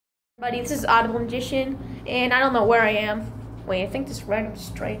Buddy, this is Audible Magician, and I don't know where I am. Wait, I think this random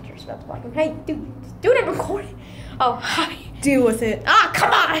stranger's about to walk in. Hey, dude, I'm recording. Oh, hi. Deal with it. Ah,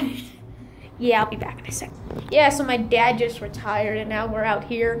 come on. Yeah, I'll be back in a second. Yeah, so my dad just retired, and now we're out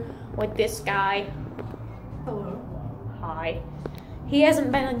here with this guy. Hello. Hi. He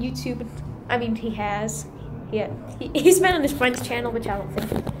hasn't been on YouTube. I mean, he has. He's been on his friend's channel, which I don't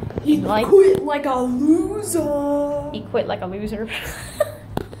think He quit like a loser. He quit like a loser.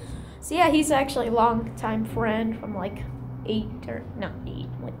 So yeah, he's actually a long-time friend from like 5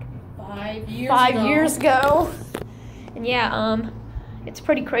 years 5 ago. years ago. And yeah, it's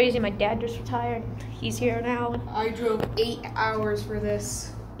pretty crazy. My dad just retired. He's here now. I drove 8 hours for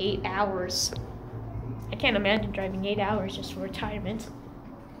this. 8 hours. I can't imagine driving 8 hours just for retirement.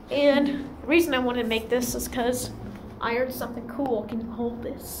 And the reason I wanted to make this is because I heard something cool. Can you hold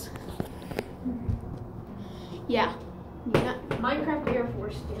this? Yeah. Minecraft Air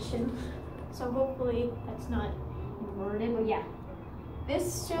Force Edition. So hopefully that's not inverted, but yeah.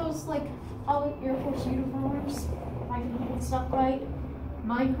 This shows like all the Air Force uniforms. If I can hold stuff right.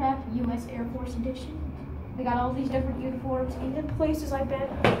 Minecraft US Air Force Edition. They got all these different uniforms, even places I've been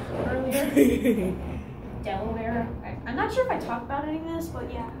earlier. Delaware. I'm not sure if I talked about any of this, but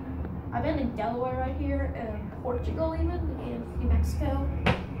yeah. I've been in Delaware right here, Portugal even, and New Mexico.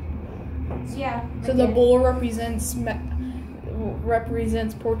 So yeah. So the bull represents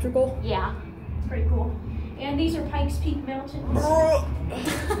Portugal? Yeah, it's pretty cool. And these are Pikes Peak Mountains.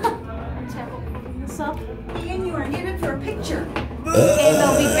 Let's have open this up. And you are needed for a picture. And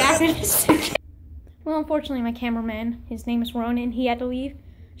I'll be back in a second. Well, unfortunately, my cameraman, his name is Ronan, he had to leave.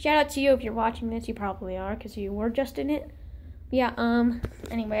 Shout out to you if you're watching this. You probably are, because you were just in it. But yeah,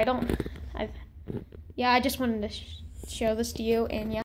 anyway, I just wanted to show this to you, and yeah.